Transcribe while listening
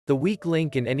The weak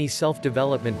link in any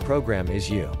self-development program is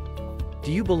you.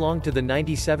 Do you belong to the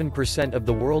 97% of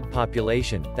the world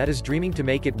population that is dreaming to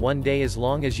make it one day as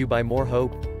long as you buy more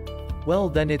hope? Well,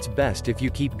 then it's best if you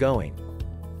keep going.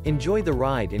 Enjoy the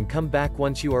ride and come back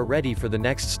once you are ready for the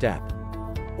next step.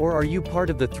 Or are you part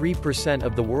of the 3%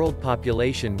 of the world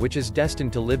population which is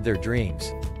destined to live their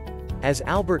dreams? As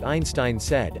Albert Einstein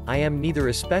said, I am neither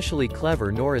especially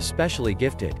clever nor especially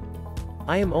gifted.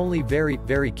 I am only very,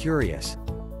 very curious.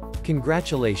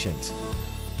 Congratulations.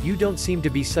 You don't seem to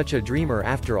be such a dreamer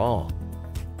after all.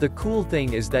 The cool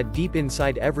thing is that deep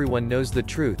inside everyone knows the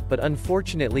truth, but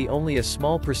unfortunately only a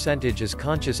small percentage is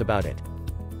conscious about it.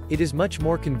 It is much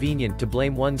more convenient to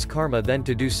blame one's karma than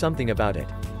to do something about it.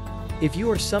 If you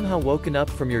are somehow woken up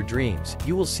from your dreams,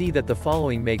 you will see that the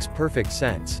following makes perfect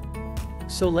sense.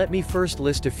 So let me first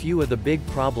list a few of the big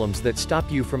problems that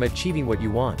stop you from achieving what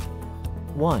you want.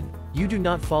 1. You do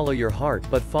not follow your heart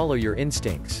but follow your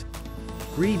instincts.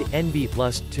 Greed, envy,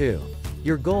 lust. 2.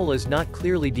 Your goal is not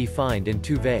clearly defined and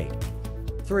too vague.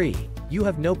 3. You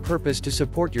have no purpose to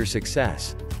support your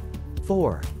success.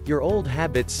 4. Your old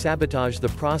habits sabotage the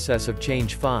process of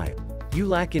change. 5. You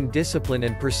lack in discipline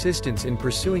and persistence in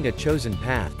pursuing a chosen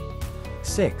path.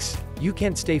 6. You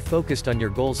can't stay focused on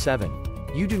your goal. 7.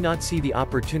 You do not see the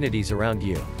opportunities around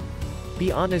you.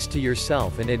 Be honest to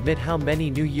yourself and admit how many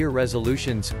New Year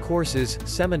resolutions, courses,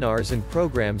 seminars and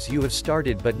programs you have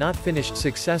started but not finished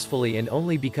successfully, and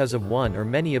only because of one or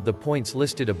many of the points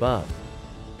listed above.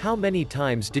 How many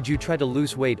times did you try to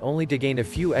lose weight only to gain a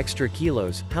few extra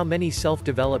kilos? How many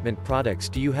self-development products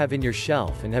do you have in your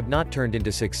shelf and have not turned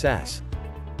into success?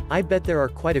 I bet there are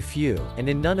quite a few, and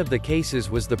in none of the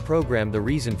cases was the program the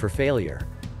reason for failure.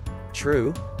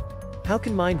 True? How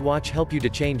can MindWatch help you to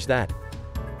change that?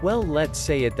 Well, let's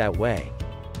say it that way.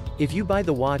 If you buy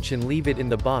the watch and leave it in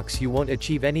the box, you won't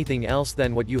achieve anything else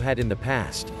than what you had in the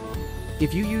past.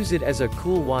 If you use it as a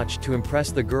cool watch to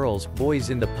impress the girls,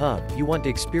 boys in the pub, you won't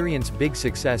experience big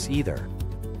success either.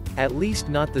 At least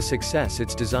not the success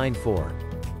it's designed for.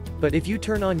 But if you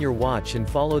turn on your watch and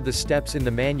follow the steps in the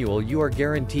manual, you are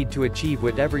guaranteed to achieve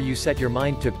whatever you set your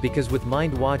mind to, because with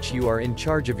MindWatch you are in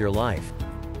charge of your life.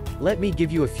 Let me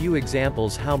give you a few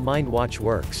examples how MindWatch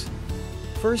works.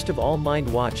 First of all,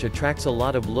 MindWatch attracts a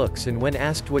lot of looks, and when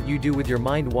asked what you do with your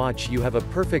MindWatch, you have a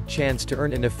perfect chance to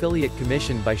earn an affiliate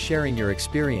commission by sharing your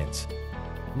experience.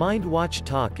 MindWatch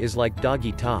talk is like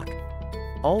doggy talk.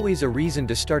 Always a reason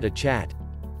to start a chat.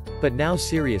 But now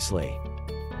seriously.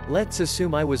 Let's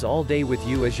assume I was all day with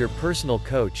you as your personal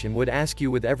coach and would ask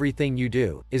you with everything you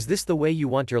do, is this the way you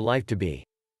want your life to be?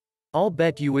 I'll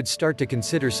bet you would start to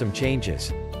consider some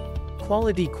changes.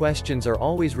 Quality questions are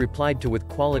always replied to with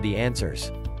quality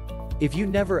answers. If you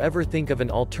never ever think of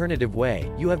an alternative way,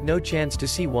 you have no chance to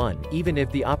see one, even if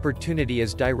the opportunity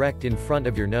is direct in front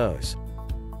of your nose.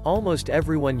 Almost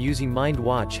everyone using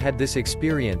MindWatch had this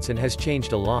experience and has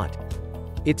changed a lot.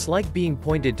 It's like being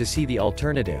pointed to see the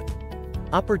alternative.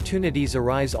 Opportunities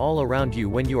arise all around you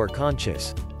when you are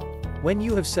conscious. When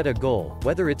you have set a goal,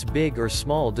 whether it's big or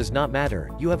small does not matter,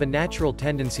 you have a natural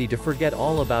tendency to forget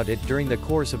all about it during the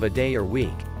course of a day or week.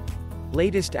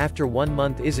 Latest after 1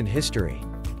 month isn't history.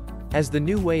 As the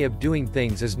new way of doing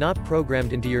things is not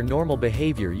programmed into your normal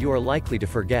behavior, you are likely to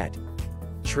forget.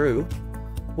 True?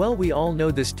 Well, we all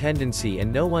know this tendency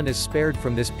and no one is spared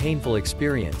from this painful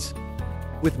experience.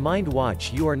 With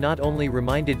MindWatch you are not only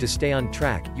reminded to stay on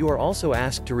track, you are also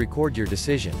asked to record your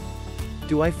decision.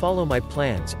 Do I follow my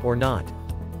plans, or not?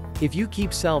 If you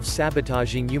keep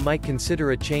self-sabotaging, you might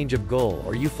consider a change of goal,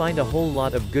 or you find a whole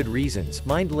lot of good reasons.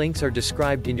 Mind links are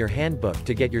described in your handbook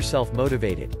to get yourself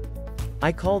motivated.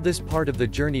 I call this part of the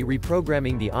journey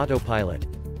reprogramming the autopilot.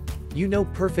 You know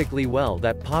perfectly well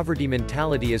that poverty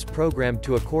mentality is programmed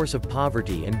to a course of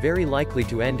poverty and very likely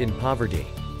to end in poverty.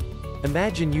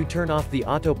 Imagine you turn off the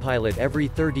autopilot every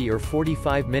 30 or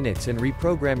 45 minutes and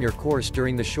reprogram your course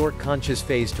during the short conscious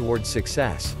phase towards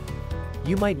success.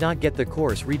 You might not get the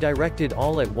course redirected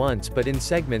all at once, but in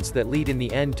segments that lead in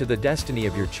the end to the destiny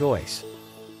of your choice.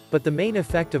 But the main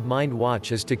effect of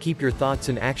MindWatch is to keep your thoughts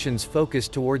and actions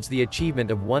focused towards the achievement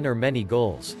of one or many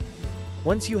goals.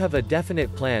 Once you have a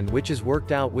definite plan which is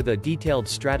worked out with a detailed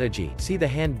strategy, see the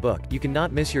handbook, you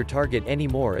cannot miss your target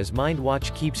anymore, as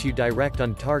MindWatch keeps you direct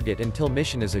on target until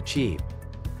mission is achieved.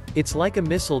 It's like a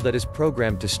missile that is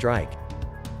programmed to strike.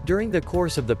 During the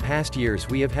course of the past years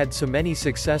we have had so many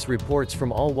success reports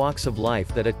from all walks of life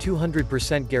that a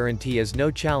 200% guarantee is no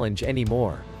challenge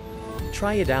anymore.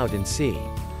 Try it out and see.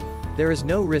 There is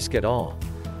no risk at all.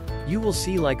 You will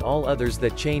see, like all others,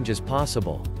 that change is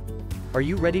possible. Are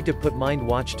you ready to put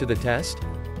MindWatch to the test?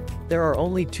 There are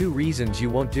only 2 reasons you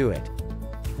won't do it.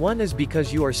 One is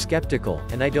because you are skeptical,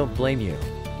 and I don't blame you.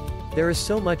 There is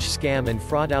so much scam and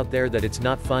fraud out there that it's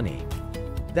not funny.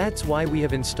 That's why we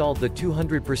have installed the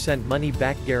 200%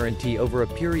 money-back guarantee over a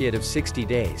period of 60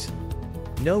 days.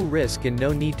 No risk and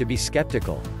no need to be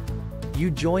skeptical. You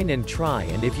join and try,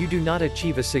 and if you do not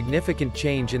achieve a significant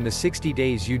change in the 60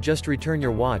 days, you just return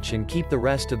your watch and keep the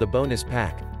rest of the bonus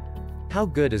pack. How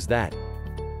good is that?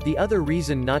 The other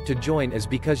reason not to join is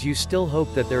because you still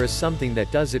hope that there is something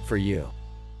that does it for you.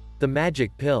 The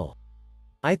magic pill.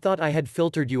 I thought I had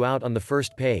filtered you out on the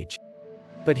first page.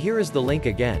 But here is the link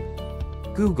again.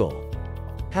 Google.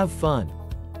 Have fun.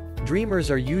 Dreamers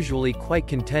are usually quite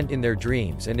content in their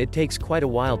dreams, and it takes quite a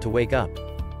while to wake up.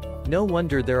 No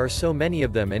wonder there are so many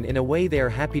of them, and in a way they are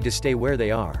happy to stay where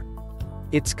they are.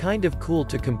 It's kind of cool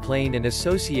to complain and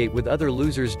associate with other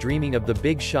losers dreaming of the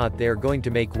big shot they are going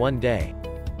to make one day.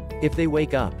 If they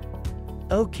wake up.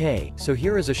 Okay, so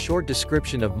here is a short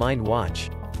description of Mind Watch.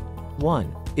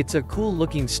 1. It's a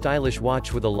cool-looking stylish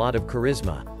watch with a lot of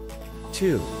charisma.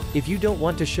 2. If you don't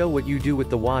want to show what you do with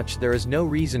the watch, there is no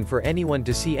reason for anyone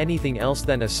to see anything else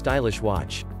than a stylish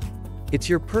watch. It's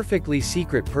your perfectly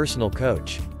secret personal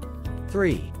coach.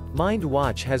 3. Mind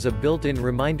Watch has a built-in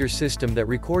reminder system that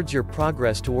records your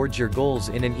progress towards your goals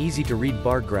in an easy-to-read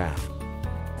bar graph.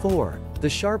 4. The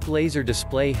sharp laser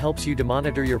display helps you to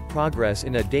monitor your progress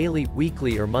in a daily,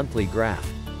 weekly or monthly graph.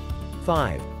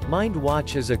 5. Mind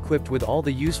Watch is equipped with all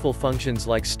the useful functions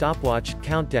like stopwatch,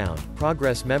 countdown,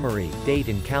 progress memory, date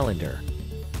and calendar.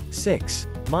 6.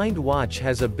 Mind Watch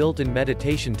has a built-in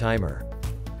meditation timer.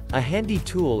 A handy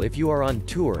tool if you are on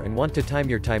tour and want to time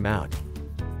your time out.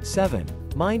 7.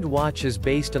 Mind Watch is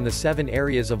based on the 7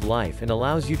 areas of life and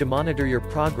allows you to monitor your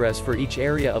progress for each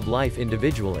area of life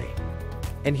individually.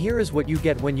 And here is what you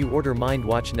get when you order Mind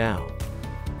Watch now.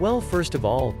 Well, first of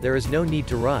all, there is no need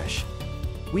to rush.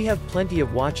 We have plenty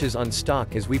of watches on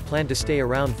stock as we plan to stay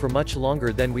around for much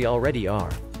longer than we already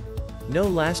are. No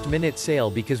last-minute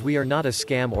sale because we are not a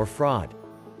scam or fraud.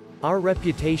 Our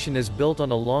reputation is built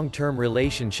on a long-term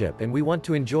relationship, and we want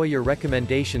to enjoy your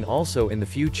recommendation also in the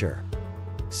future.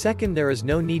 Second, there is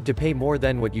no need to pay more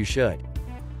than what you should.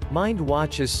 Mind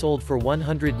Watch is sold for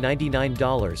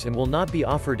 $199 and will not be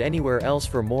offered anywhere else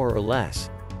for more or less.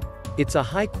 It's a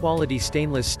high-quality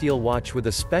stainless steel watch with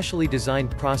a specially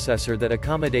designed processor that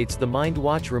accommodates the Mind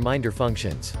Watch reminder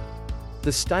functions.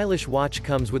 The stylish watch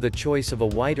comes with a choice of a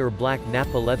white or black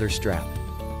Napa leather strap.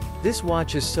 This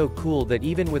watch is so cool that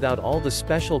even without all the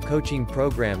special coaching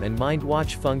program and Mind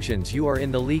Watch functions, you are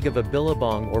in the league of a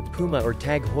Billabong or Puma or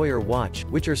Tag Heuer watch,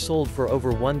 which are sold for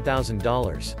over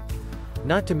 $1,000.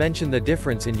 Not to mention the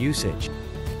difference in usage.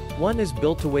 One is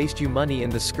built to waste you money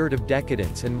in the skirt of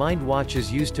decadence, and Mind Watch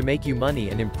is used to make you money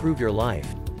and improve your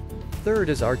life. Third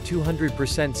is our 200%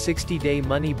 60-day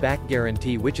money-back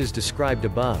guarantee, which is described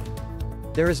above.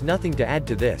 There is nothing to add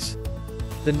to this.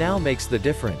 The now makes the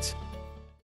difference.